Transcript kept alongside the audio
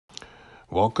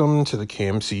Welcome to the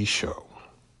KMC show.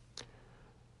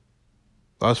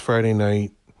 Last Friday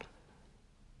night,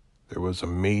 there was a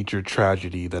major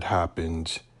tragedy that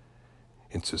happened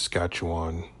in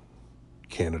Saskatchewan,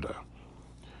 Canada.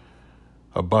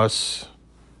 A bus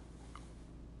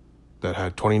that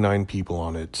had 29 people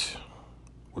on it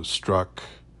was struck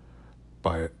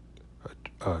by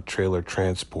a trailer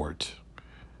transport.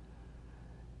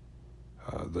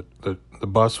 The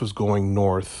bus was going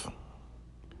north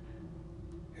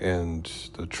and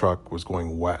the truck was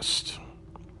going west.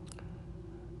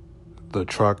 The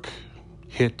truck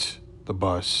hit the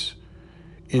bus,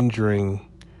 injuring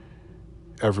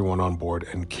everyone on board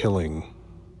and killing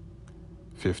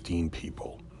 15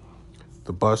 people.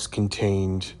 The bus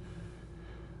contained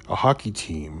a hockey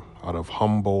team out of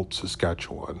Humboldt,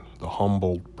 Saskatchewan, the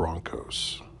Humboldt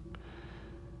Broncos.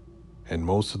 And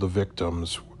most of the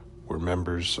victims were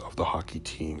members of the hockey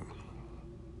team.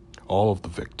 All of the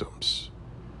victims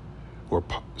were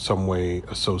some way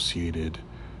associated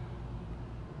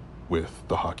with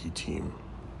the hockey team.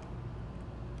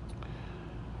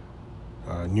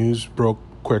 News broke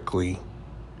quickly,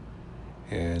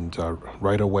 and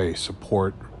right away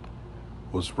support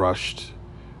was rushed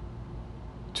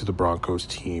to the Broncos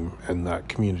team and that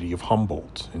community of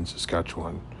Humboldt in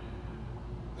Saskatchewan.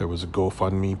 There was a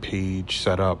GoFundMe page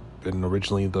set up, and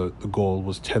originally the goal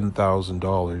was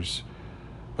 $10,000,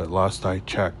 but last I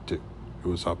checked, it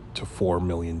was up to $4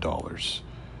 million.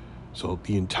 So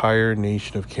the entire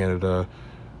nation of Canada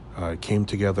came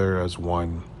together as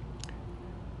one,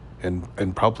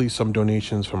 and probably some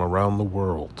donations from around the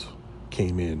world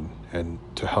came in and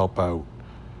to help out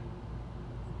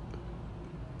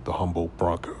the Humboldt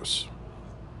Broncos.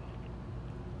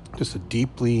 Just a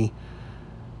deeply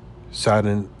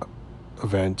saddened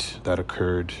event that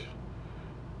occurred.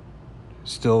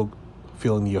 Still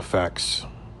feeling the effects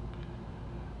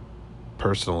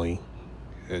personally.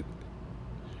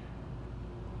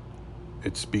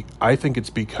 I think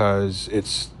it's because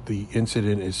the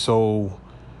incident is so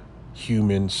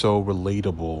human, so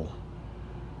relatable.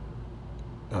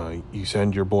 You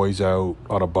send your boys out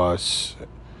on a bus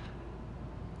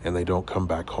and they don't come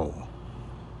back home.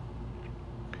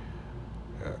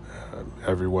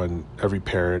 Every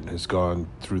parent has gone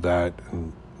through that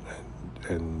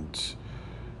and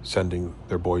sending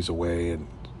their boys away, and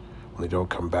when they don't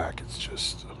come back, it's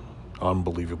just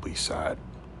unbelievably sad.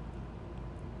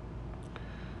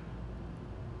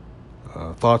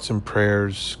 Thoughts and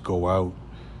prayers go out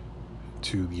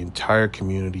to the entire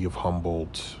community of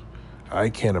Humboldt. I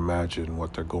can't imagine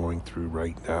what they're going through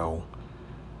right now.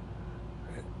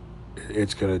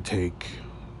 It's going to take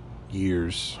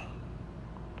years.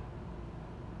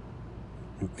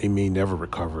 They may never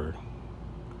recover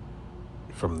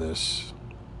from this.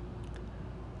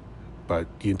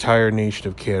 But the entire nation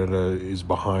of Canada is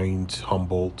behind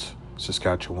Humboldt,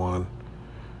 Saskatchewan.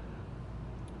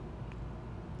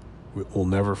 We'll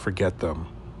never forget them.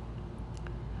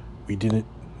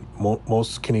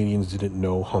 Most Canadians didn't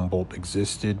know Humboldt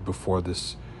existed before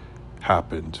this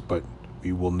happened, but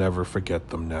we will never forget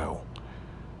them now.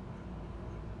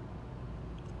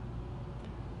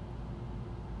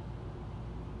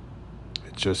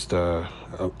 It's just an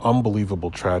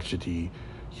unbelievable tragedy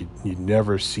you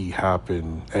never see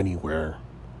happen anywhere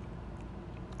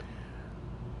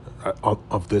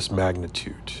of this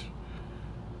magnitude.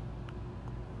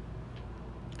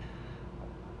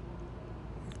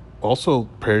 Also,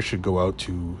 prayers should go out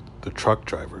to the truck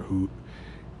driver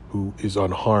who is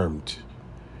unharmed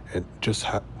and just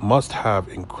must have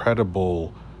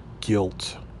incredible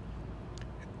guilt,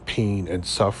 pain, and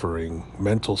suffering,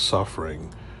 mental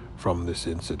suffering from this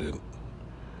incident.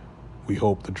 We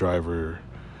hope the driver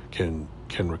can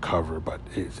recover, but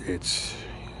it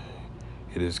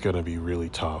is going to be really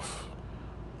tough.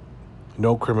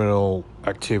 No criminal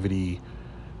activity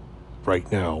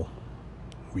right now.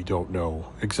 We don't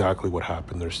know exactly what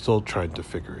happened. They're still trying to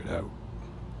figure it out.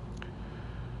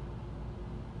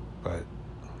 But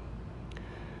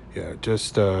yeah,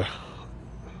 just a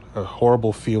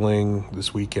horrible feeling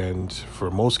this weekend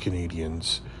for most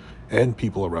Canadians and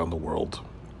people around the world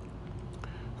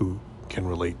who can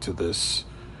relate to this.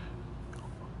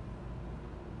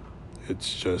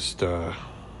 It's just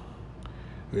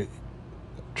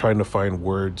trying to find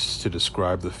words to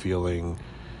describe the feeling.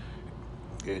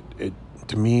 It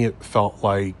to me, it felt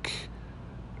like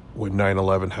when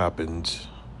 9/11 happened,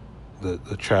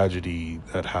 the tragedy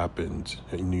that happened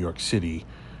in New York City,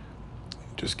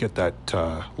 just get that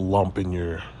lump in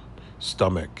your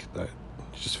stomach, that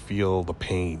you just feel the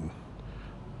pain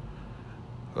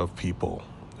of people.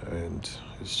 And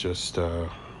it's just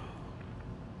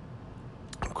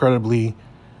incredibly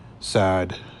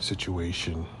sad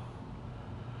situation.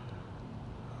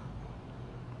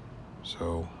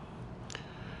 So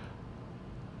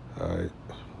I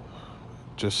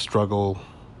just struggle.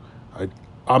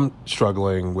 I'm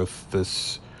struggling with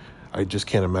this. I just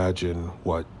can't imagine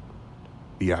what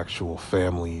the actual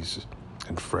families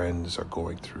and friends are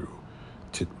going through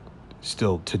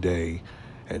still today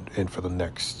and for the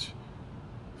next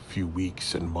few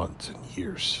weeks and months and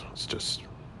years. It's just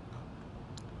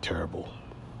terrible.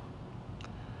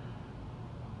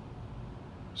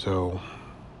 So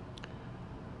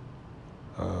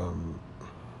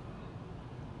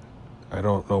I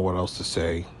don't know what else to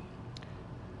say.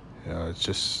 It's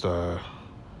just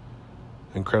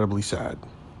incredibly sad.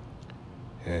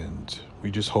 And we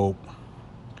just hope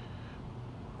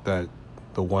that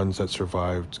the ones that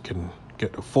survived can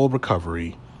get a full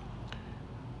recovery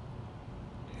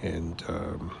and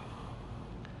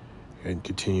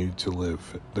continue to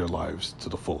live their lives to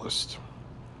the fullest.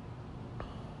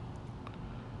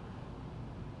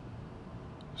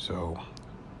 So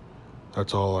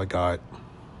that's all I got.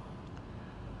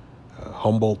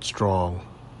 Humboldt strong.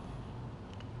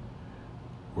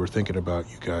 We're thinking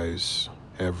about you guys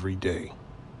every day.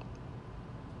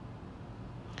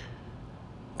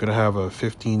 I'm going to have a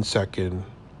 15-second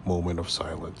moment of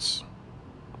silence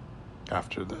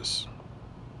after this.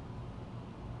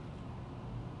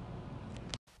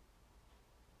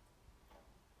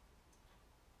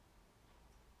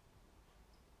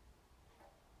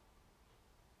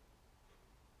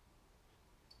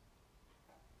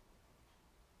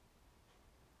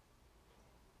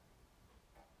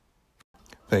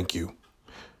 Thank you.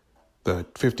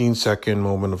 That 15-second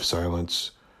moment of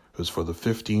silence was for the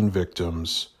 15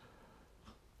 victims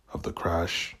of the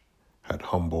crash at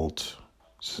Humboldt,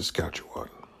 Saskatchewan.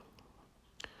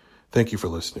 Thank you for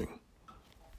listening.